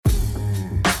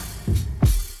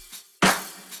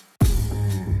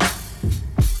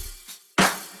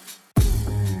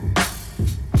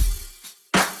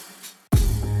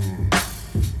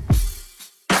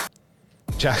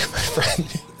Jack, my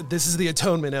friend. This is the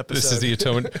Atonement episode. This is the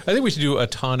Atonement. I think we should do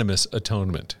autonomous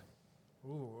atonement.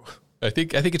 Ooh. I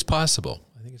think it's possible.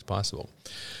 I think it's possible.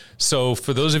 So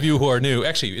for those of you who are new,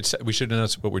 actually, we should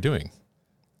announce what we're doing.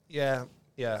 Yeah.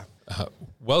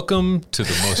 Welcome to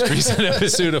the most recent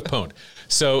episode of Pwned.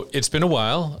 So it's been a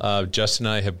while. Justin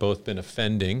and I have both been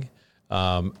offending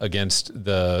against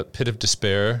the Pit of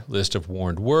Despair list of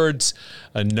warned words,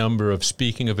 a number of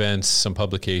speaking events, some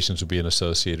publications we're being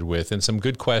associated with, and some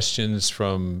good questions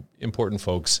from important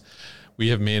folks. We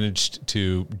have managed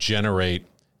to generate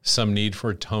some need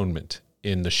for atonement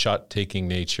in the shot-taking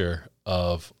nature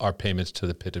of our payments to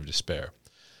the Pit of Despair.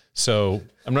 So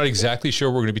I'm not exactly sure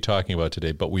what we're going to be talking about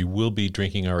today, but we will be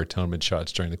drinking our atonement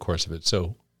shots during the course of it.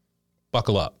 So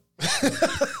buckle up.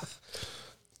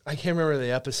 I can't remember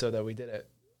the episode that we did it,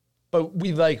 but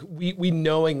we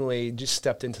knowingly just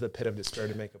stepped into the Pit of Despair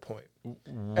to make a point,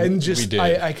 and just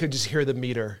I could just hear the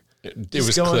meter. It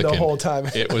was going clicking the whole time.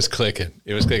 It was clicking.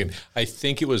 I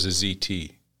think it was a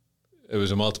ZT. It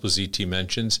was a multiple ZT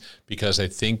mentions because I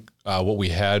think what we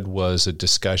had was a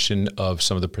discussion of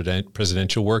some of the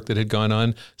presidential work that had gone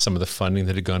on, some of the funding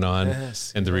that had gone on,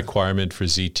 and the requirement for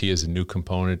ZT as a new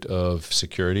component of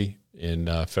security in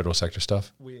federal sector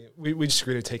stuff. We just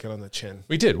agreed to take it on the chin.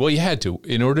 We did. Well, you had to.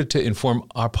 In order to inform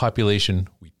our population,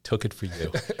 we took it for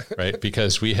you, right?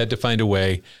 Because we had to find a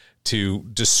way to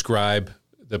describe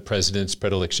the president's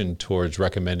predilection towards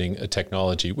recommending a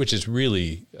technology, which is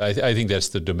really, I think that's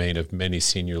the domain of many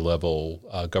senior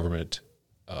level government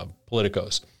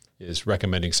politicos, is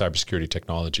recommending cybersecurity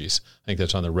technologies. I think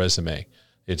that's on the resume.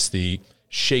 It's the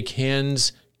shake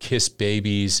hands, kiss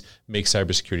babies, make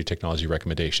cybersecurity technology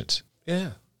recommendations.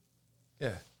 Yeah.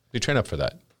 We train up for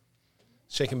that.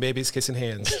 Shaking babies, kissing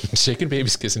hands. Shaking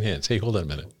babies, kissing hands. Hey, hold on a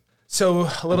minute. So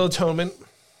a little atonement.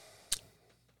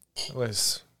 It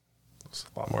was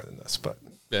a lot more than this, but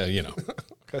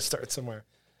gotta start somewhere.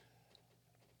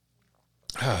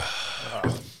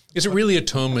 Is it really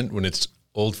atonement when it's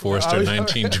Old Forester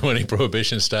 1920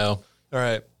 prohibition style? All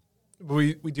right.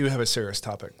 We do have a serious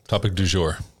topic. Topic du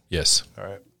jour. Yes. All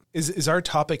right. Is our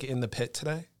topic in the pit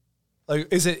today? Like,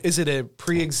 is it a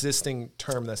pre-existing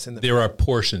term that's in the There are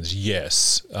portions,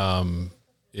 yes.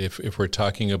 If we're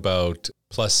talking about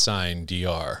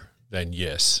 +DR, then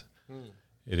yes.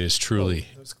 It is truly.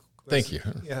 Thank you.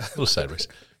 Yeah. A little sideways.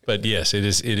 But yes, it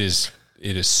is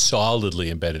solidly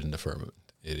embedded in the firmament.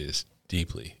 It is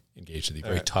deeply engaged at the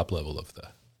very top level of the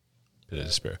Pit of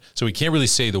Despair. So we can't really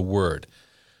say the word.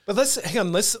 But let's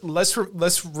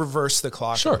reverse the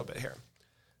clock a little bit here.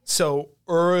 So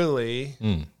early,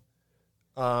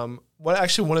 one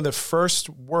of the first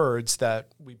words that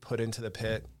we put into the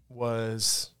pit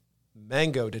was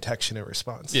mango detection and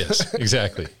response. Yes,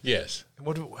 exactly. Yes.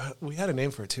 And we had a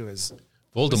name for it too, as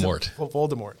Voldemort.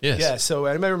 Voldemort. Yes. Yeah. So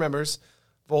anybody remembers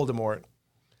Voldemort?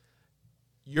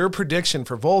 Your prediction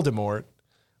for Voldemort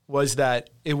was that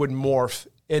it would morph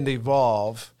and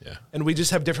evolve. Yeah. And we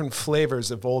just have different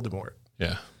flavors of Voldemort.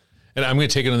 Yeah. And I'm going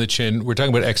to take it on the chin. We're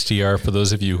talking about XDR. For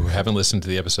those of you who haven't listened to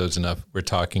the episodes enough, we're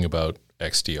talking about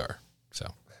XDR. So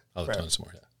I'll atone some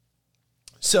more. Yeah.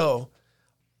 So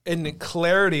in the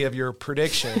clarity of your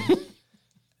prediction,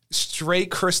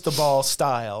 straight crystal ball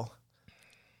style,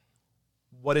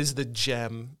 what is the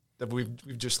gem that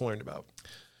we've just learned about?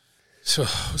 So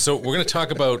we're going to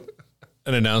talk about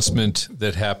an announcement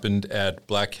that happened at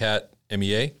Black Hat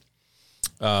MEA,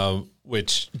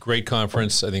 which great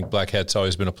conference. I think Black Hat's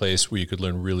always been a place where you could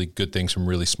learn really good things from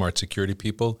really smart security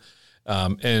people.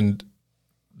 And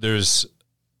there's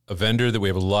a vendor that we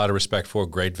have a lot of respect for,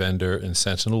 great vendor in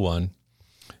SentinelOne,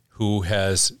 who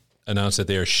has announced that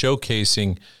they are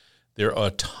showcasing their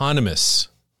autonomous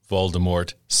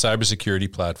Voldemort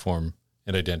cybersecurity platform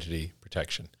and identity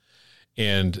protection.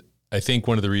 And I think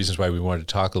one of the reasons why we wanted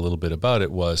to talk a little bit about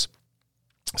it was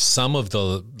some of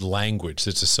the language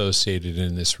that's associated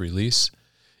in this release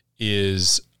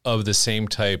is of the same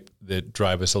type that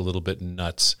drive us a little bit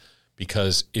nuts,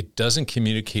 because it doesn't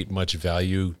communicate much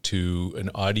value to an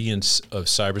audience of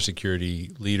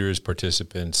cybersecurity leaders,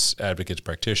 participants, advocates,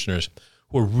 practitioners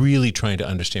who are really trying to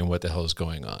understand what the hell is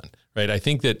going on, right? I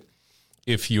think that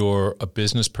if you're a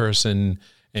business person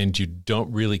and you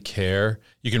don't really care,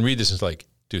 you can read this and it's like,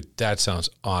 dude, that sounds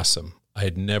awesome. I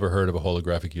had never heard of a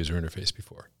holographic user interface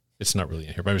before. It's not really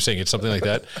in here, but I'm saying it's something like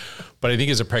that. But I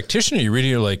think as a practitioner, you read it,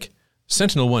 you're like,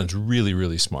 SentinelOne's really,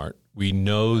 really smart. We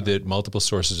know that multiple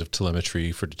sources of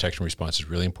telemetry for detection response is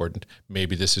really important.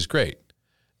 Maybe this is great.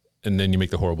 And then you make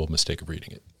the horrible mistake of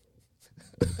reading it.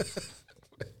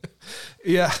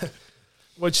 Yeah.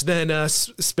 Which then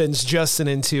spins Justin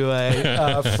into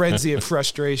a frenzy of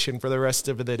frustration for the rest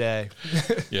of the day.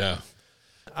 Yeah.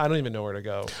 I don't even know where to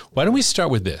go. Why don't we start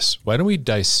with this? Why don't we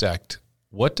dissect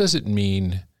what does it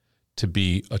mean to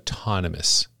be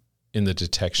autonomous in the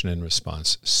detection and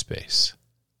response space?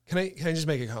 Can I just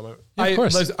make a comment? Yeah, of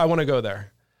course. I want to go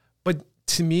there. But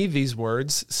to me, these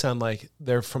words sound like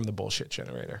they're from the bullshit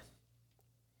generator.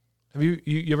 Have you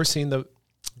ever seen the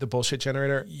bullshit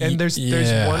generator? And there's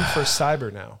one for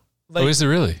cyber now. Like, is there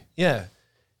really? Yeah.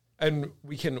 And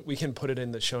we can put it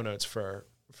in the show notes for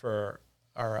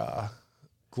our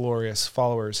glorious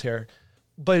followers here.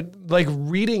 But like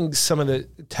reading some of the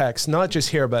text, not just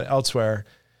here but elsewhere,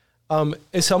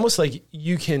 it's almost like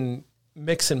you can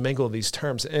mix and mingle these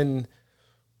terms, and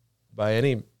by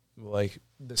any like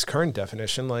this current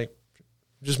definition, like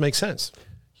just makes sense.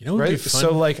 You know, right?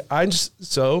 So like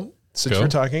since we're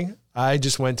talking, I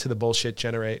just went to the bullshit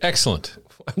generate excellent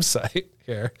website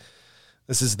here.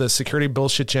 This is the security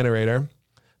bullshit generator,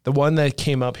 the one that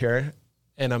came up here,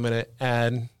 and I'm going to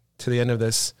add to the end of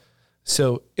this.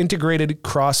 So integrated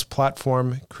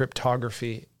cross-platform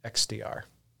cryptography XDR.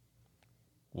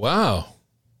 Wow.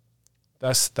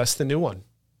 That's the new one.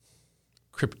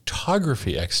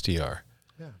 Cryptography XDR.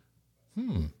 Yeah.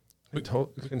 We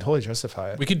can totally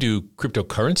justify it. We could do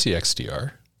cryptocurrency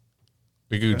XDR.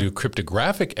 We could do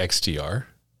cryptographic XDR.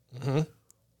 Mm-hmm.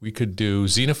 We could do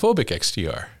xenophobic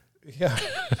XDR. Yeah.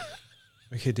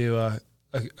 We could do a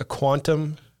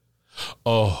quantum.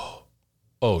 Oh,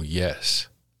 yes.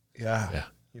 Yeah.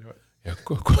 You know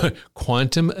what?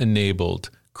 Quantum enabled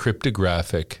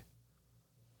cryptographic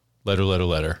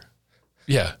letter.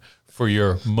 Yeah. For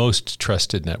your most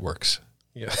trusted networks.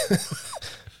 Yeah.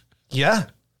 Yeah.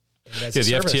 The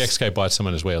FTX guy bought some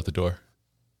on his way out the door.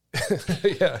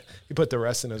 Yeah. He put the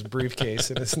rest in his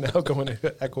briefcase and is now going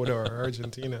to Ecuador or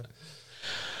Argentina.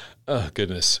 Oh,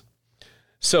 goodness.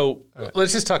 So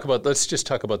let's just talk about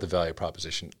the value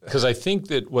proposition, because I think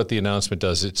that what the announcement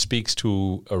does, it speaks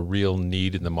to a real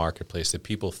need in the marketplace that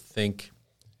people think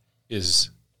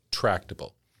is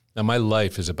tractable. Now, my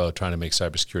life is about trying to make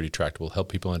cybersecurity tractable,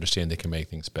 help people understand they can make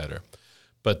things better.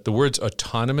 But the words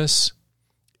autonomous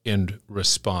and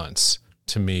response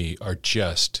to me are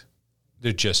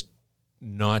they're just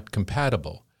not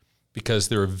compatible, because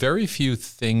there are very few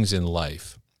things in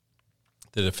life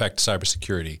that affect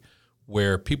cybersecurity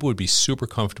where people would be super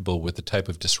comfortable with the type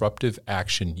of disruptive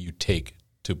action you take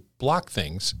to block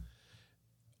things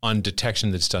on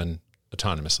detection that's done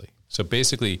autonomously. So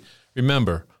basically,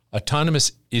 remember,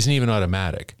 autonomous isn't even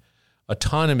automatic.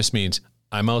 Autonomous means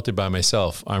I'm out there by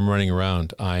myself. I'm running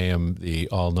around. I am the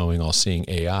all-knowing, all-seeing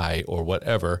AI or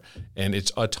whatever, and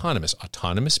it's autonomous.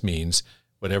 Autonomous means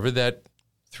whatever that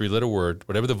three-letter word,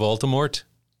 whatever the Voldemort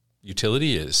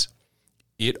utility is,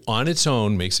 it on its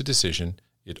own makes a decision.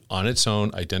 It on its own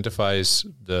identifies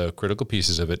the critical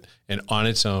pieces of it, and on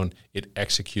its own, it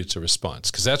executes a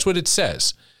response. Because that's what it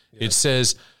says. Yeah. It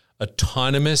says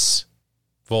autonomous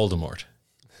Voldemort,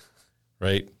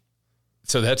 right?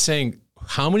 So that's saying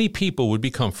how many people would be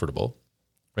comfortable,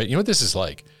 right? You know what this is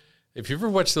like? If you ever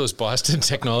watch those Boston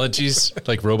Technologies,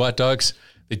 like robot dogs,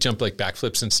 they jump like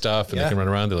backflips and stuff, and they can run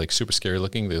around. They're like super scary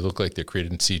looking. They look like they're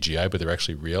created in CGI, but they're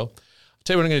actually real. I'll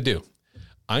tell you what I'm going to do.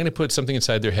 I'm going to put something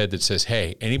inside their head that says,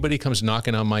 hey, anybody comes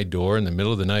knocking on my door in the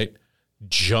middle of the night,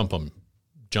 jump them,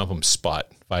 Spot,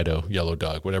 Fido, yellow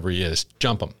dog, whatever he is,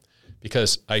 jump them,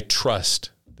 because I trust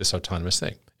this autonomous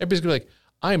thing. Everybody's going to be like,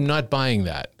 I am not buying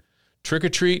that. Trick or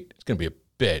treat, it's going to be a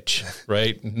bitch,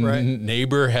 right? Right.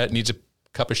 Neighbor needs a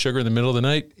cup of sugar in the middle of the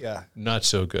night. Yeah. Not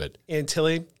so good.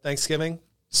 Antilles, Thanksgiving.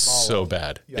 So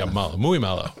bad. Yeah, malo, muy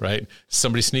malo, right?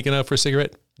 Somebody sneaking out for a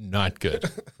cigarette, not good,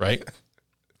 right?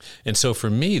 And so for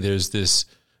me, there's this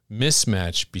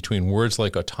mismatch between words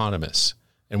like autonomous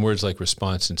and words like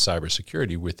response in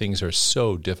cybersecurity, where things are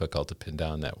so difficult to pin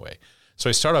down that way. So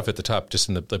I start off at the top, just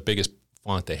in the biggest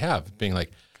font they have, being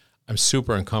like, I'm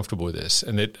super uncomfortable with this.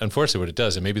 And it, unfortunately, what it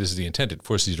does, and maybe this is the intent, it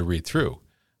forces you to read through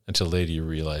until later you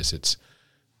realize it's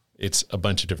a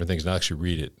bunch of different things, and I'll actually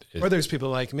read it. Or there's people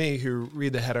like me who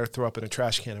read the header, throw up in a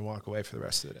trash can, and walk away for the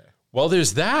rest of the day. Well,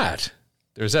 there's that.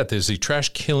 There's the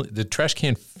trash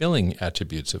can filling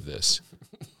attributes of this,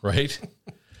 right?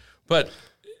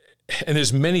 And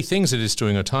there's many things that it's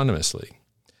doing autonomously.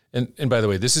 And by the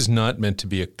way, this is not meant to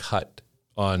be a cut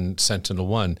on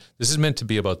Sentinel-1. This is meant to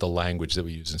be about the language that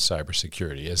we use in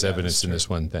cybersecurity, as evidenced in this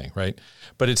one thing, right?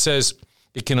 But it says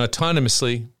it can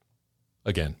autonomously,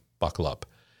 again, buckle up,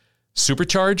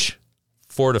 supercharge,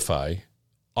 fortify,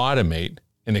 automate,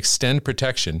 and extend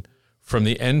protection from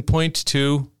the endpoint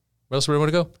to, where else do we want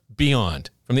to go? Beyond.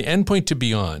 From the endpoint to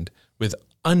beyond, with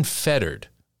unfettered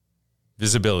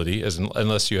visibility,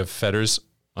 unless you have fetters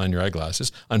on your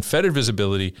eyeglasses, unfettered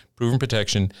visibility, proven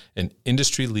protection, and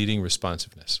industry-leading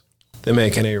responsiveness. They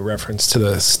make any reference to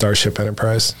the Starship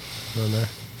Enterprise on there?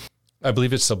 I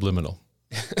believe it's subliminal.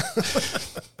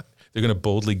 They're going to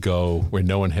boldly go where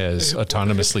no one has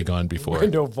autonomously gone before. Where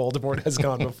no Voldemort has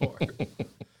gone before.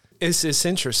 It's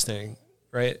interesting,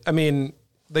 right? I mean,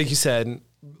 like you said,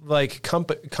 like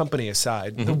company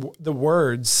aside, the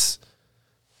words,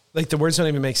 like the words don't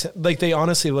even make sense. Like they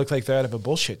honestly look like they're out of a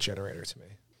bullshit generator to me.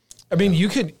 I mean, you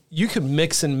could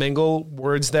mix and mingle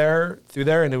words through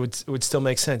there, and it would still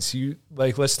make sense.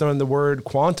 Let's throw in the word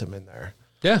quantum in there.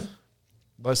 Yeah.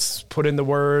 Let's put in the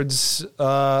words.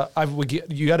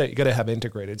 You gotta have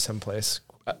integrated someplace.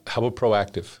 How about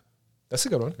proactive? That's a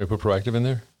good one. We put proactive in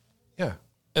there. Yeah.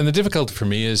 And the difficulty for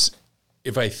me is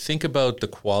if I think about the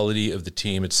quality of the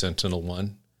team at Sentinel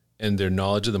One and their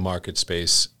knowledge of the market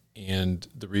space and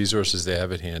the resources they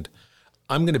have at hand,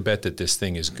 I'm going to bet that this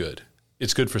thing is good.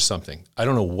 It's good for something. I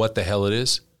don't know what the hell it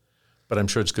is, but I'm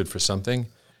sure it's good for something.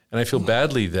 And I feel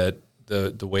badly that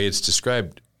the way it's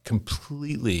described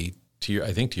completely to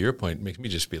your point makes me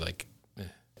just be like, eh.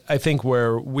 I think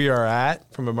where we are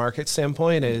at from a market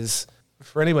standpoint is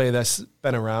for anybody that's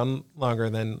been around longer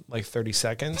than like 30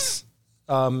 seconds,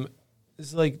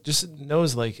 is like just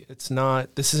knows like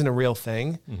this isn't a real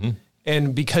thing. Mm-hmm.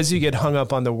 And because you get hung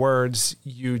up on the words,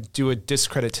 you do a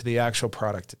discredit to the actual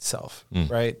product itself,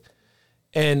 right?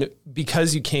 And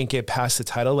because you can't get past the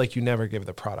title, like you never give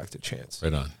the product a chance.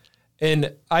 Right on.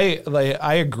 And I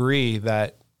agree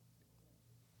that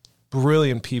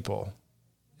brilliant people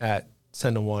at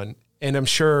Sentinel One, and I'm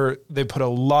sure they put a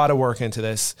lot of work into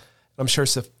this. I'm sure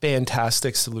it's a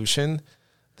fantastic solution.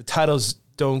 The titles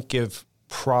don't give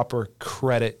proper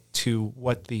credit to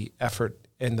what the effort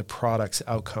and the product's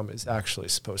outcome is actually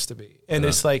supposed to be. And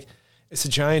it's like, it's a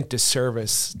giant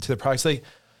disservice to the products. Like,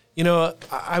 you know,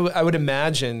 I would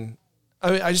imagine,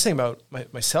 I just think about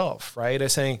myself, right? I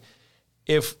was saying,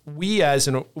 if we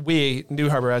New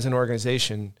Harbor as an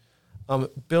organization,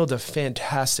 build a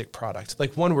fantastic product,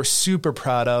 like one we're super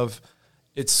proud of,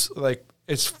 it's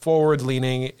forward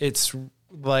leaning, it's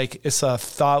a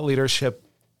thought leadership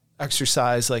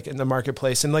exercise, like in the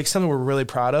marketplace, and like something we're really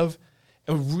proud of,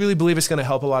 and we really believe it's going to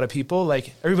help a lot of people.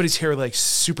 Like everybody's here, like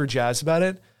super jazzed about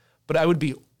it, but I would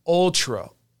be ultra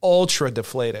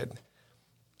deflated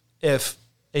if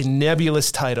a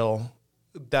nebulous title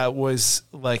that was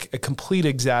like a complete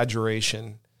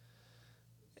exaggeration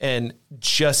and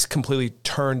just completely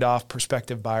turned off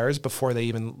prospective buyers before they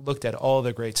even looked at all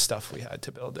the great stuff we had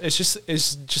to build. It's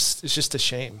just a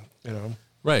shame, you know?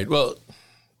 Right. Well,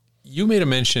 you made a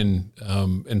mention,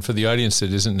 and for the audience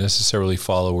that isn't necessarily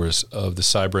followers of the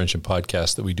Cyber Engine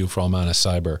podcast that we do for Almana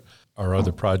Cyber, our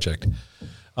other project,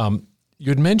 you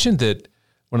had mentioned that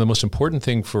one of the most important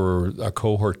things for our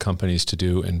cohort companies to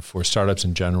do and for startups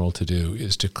in general to do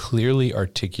is to clearly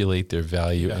articulate their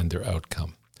value and their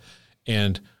outcome.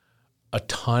 And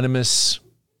autonomous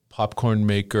popcorn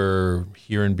maker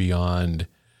here and beyond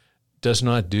does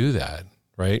not do that,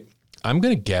 right? I'm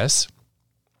going to guess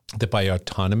that by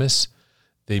autonomous,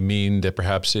 they mean that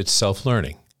perhaps it's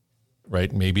self-learning,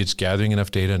 right? Maybe it's gathering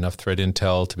enough data, enough threat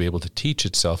intel to be able to teach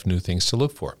itself new things to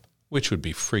look for, which would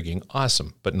be frigging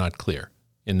awesome, but not clear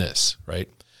in this, right?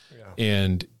 Yeah.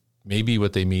 And maybe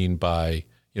what they mean by,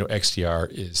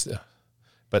 XDR is,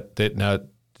 but that now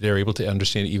they're able to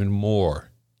understand even more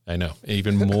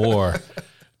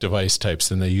device types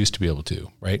than they used to be able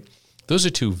to, right? Those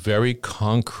are two very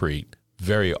concrete,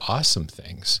 very awesome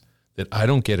things that I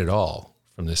don't get at all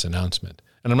from this announcement.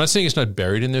 And I'm not saying it's not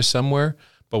buried in there somewhere,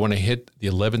 but when I hit the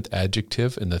 11th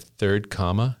adjective and the third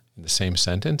comma in the same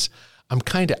sentence, I'm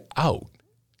kind of out,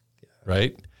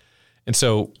 right? And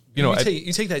so, you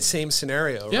take that same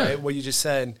scenario, right? What you just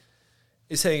said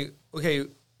is saying, okay,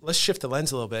 let's shift the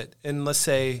lens a little bit, and let's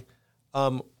say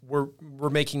we're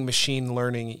making machine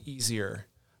learning easier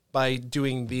by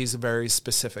doing these very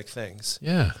specific things.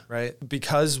 Yeah. Right?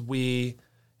 Because we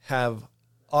have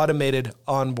automated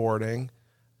onboarding,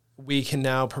 we can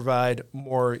now provide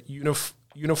more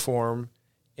uniform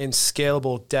and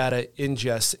scalable data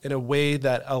ingest in a way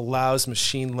that allows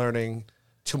machine learning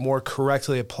to more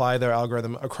correctly apply their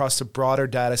algorithm across a broader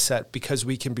data set, because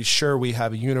we can be sure we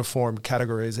have a uniform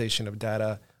categorization of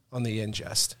data on the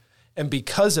ingest. And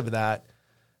because of that,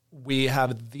 we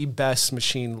have the best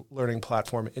machine learning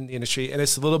platform in the industry. And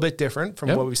it's a little bit different from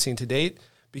what we've seen to date,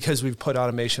 because we've put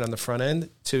automation on the front end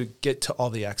to get to all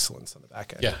the excellence on the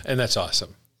back end. Yeah, and that's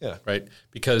awesome. Yeah. Right?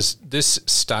 Because this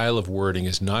style of wording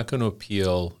is not going to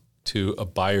appeal to a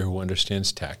buyer who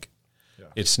understands tech. Yeah.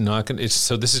 It's not going to,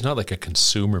 so this is not like a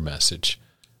consumer message.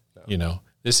 No.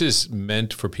 This is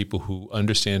meant for people who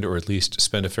understand or at least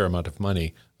spend a fair amount of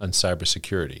money on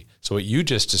cybersecurity. So what you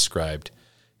just described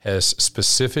has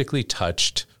specifically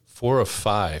touched 4 or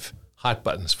 5 hot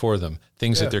buttons for them,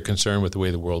 things that they're concerned with the way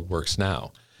the world works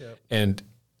now. Yep. And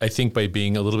I think by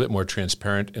being a little bit more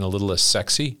transparent and a little less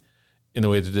sexy in the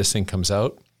way that this thing comes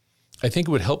out, I think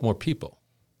it would help more people.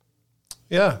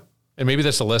 Yeah. And maybe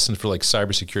that's a lesson for like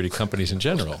cybersecurity companies in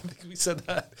general. I think we said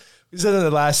that. We said in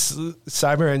the last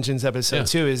Cyber Engines episode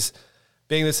too, is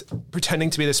being this, pretending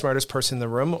to be the smartest person in the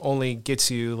room only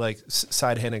gets you like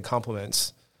side-handed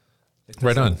compliments.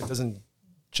 Right on. It doesn't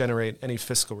generate any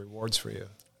fiscal rewards for you.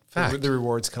 Fact. The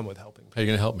rewards come with helping. How are you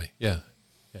going to help me? Yeah.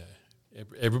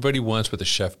 Everybody wants what the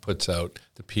chef puts out,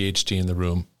 the PhD in the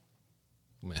room.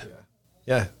 Man.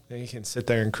 Yeah. You can sit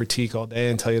there and critique all day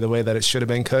and tell you the way that it should have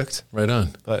been cooked. Right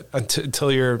on. But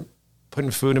until you're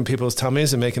putting food in people's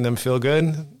tummies and making them feel good,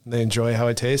 and they enjoy how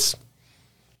it tastes.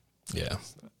 Yeah.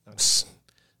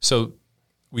 So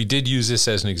we did use this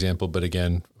as an example, but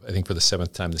again, I think for the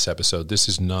 7th time this episode, this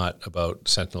is not about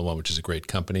SentinelOne, which is a great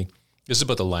company. This is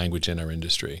about the language in our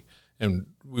industry. And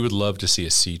we would love to see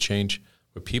a sea change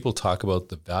where people talk about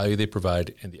the value they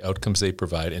provide and the outcomes they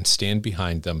provide and stand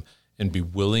behind them and be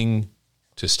willing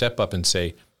to step up and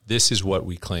say, this is what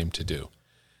we claim to do.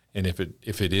 And if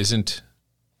it isn't,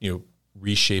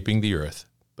 reshaping the earth,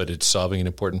 but it's solving an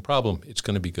important problem, it's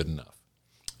going to be good enough.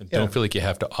 And don't feel like you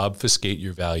have to obfuscate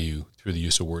your value through the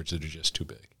use of words that are just too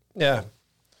big. Yeah.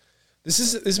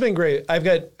 This has been great. I've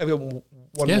got one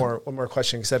more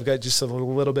question, because I've got just a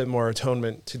little bit more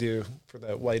atonement to do for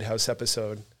the White House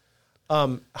episode.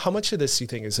 How much of this do you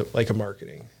think is like a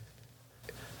marketing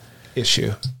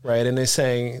issue, right? And they're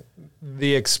saying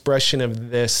the expression of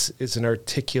this is an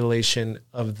articulation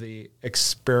of the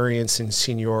experience and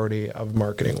seniority of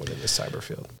marketing within the cyber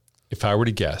field. If I were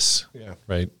to guess,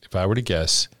 right? If I were to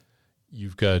guess,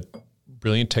 you've got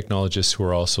brilliant technologists who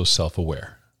are also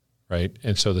self-aware, right?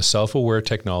 And so the self-aware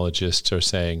technologists are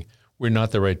saying, we're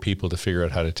not the right people to figure out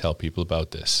how to tell people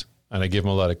about this. And I give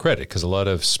them a lot of credit, because a lot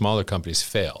of smaller companies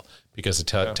fail because the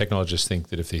technologists think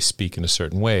that if they speak in a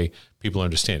certain way, people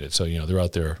understand it. So, they're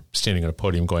out there standing on a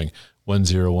podium going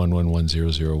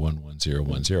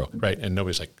 101110011010, right? And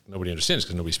nobody understands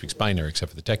because nobody speaks binary except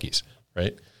for the techies,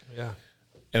 right? Yeah.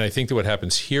 And I think that what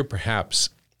happens here perhaps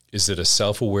is that a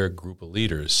self-aware group of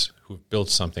leaders who've built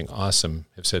something awesome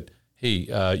have said,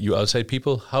 hey, you outside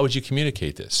people, how would you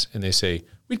communicate this? And they say,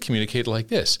 we'd communicate like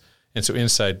this. And so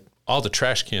inside, all the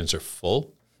trash cans are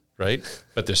full, right?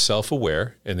 But they're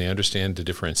self-aware and they understand the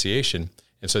differentiation.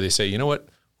 And so they say, you know what?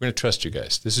 We're going to trust you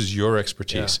guys. This is your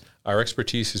expertise. Yeah. Our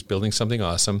expertise is building something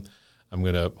awesome. I'm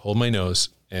going to hold my nose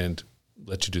and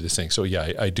let you do this thing. So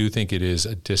yeah, I do think it is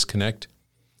a disconnect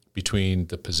between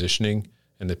the positioning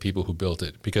and the people who built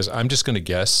it. Because I'm just going to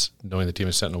guess, knowing the team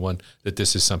at SentinelOne, that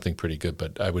this is something pretty good,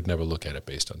 but I would never look at it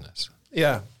based on this.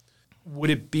 Yeah. Would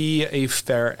it be a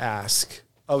fair ask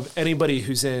of anybody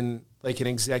who's in like an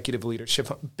executive leadership,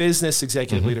 business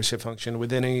executive leadership function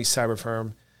within any cyber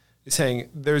firm, is saying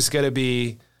there's got to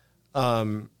be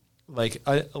like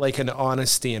an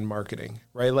honesty in marketing,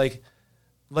 right? Like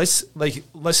let's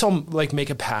all like make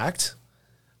a pact.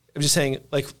 I'm just saying,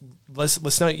 like,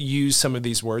 let's not use some of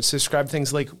these words to describe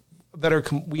things like that are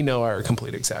we know are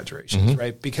complete exaggerations,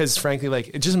 right? Because frankly, like,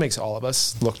 it just makes all of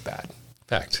us look bad.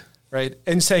 Fact. Right?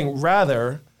 And saying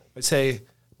rather, let's say,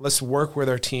 let's work with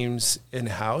our teams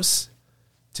in-house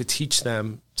to teach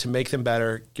them, to make them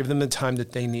better, give them the time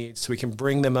that they need so we can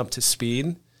bring them up to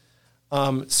speed,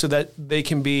 so that they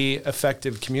can be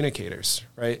effective communicators,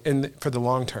 right? And for the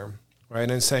long term, right?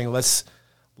 And saying, let's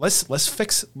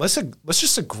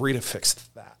just agree to fix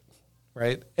that,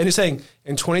 right? And you're saying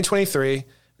in 2023,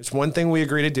 there's one thing we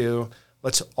agree to do.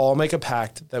 Let's all make a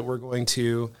pact that we're going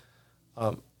to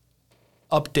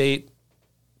update,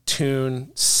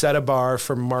 tune, set a bar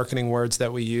for marketing words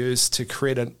that we use to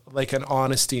create an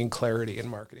honesty and clarity in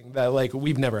marketing that like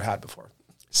we've never had before.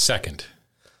 Second,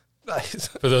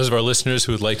 for those of our listeners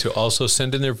who would like to also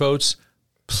send in their votes,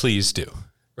 please do.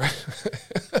 Right.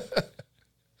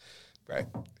 Right.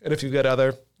 And if you've got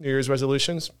other New Year's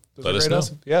resolutions, let us know.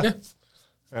 Awesome. Yeah.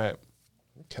 All right.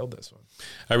 We killed this one.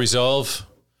 I resolve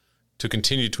to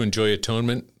continue to enjoy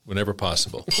Atonement whenever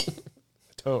possible.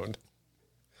 Atoned.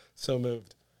 So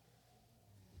moved.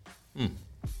 All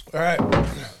right.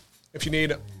 If you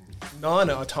need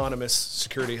non-autonomous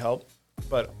security help,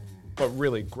 but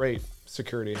really great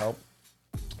security help,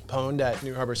 pwned at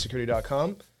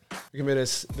newharborsecurity.com. You can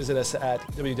visit us at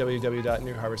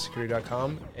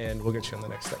www.newharborsecurity.com, and we'll get you on the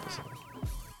next episode.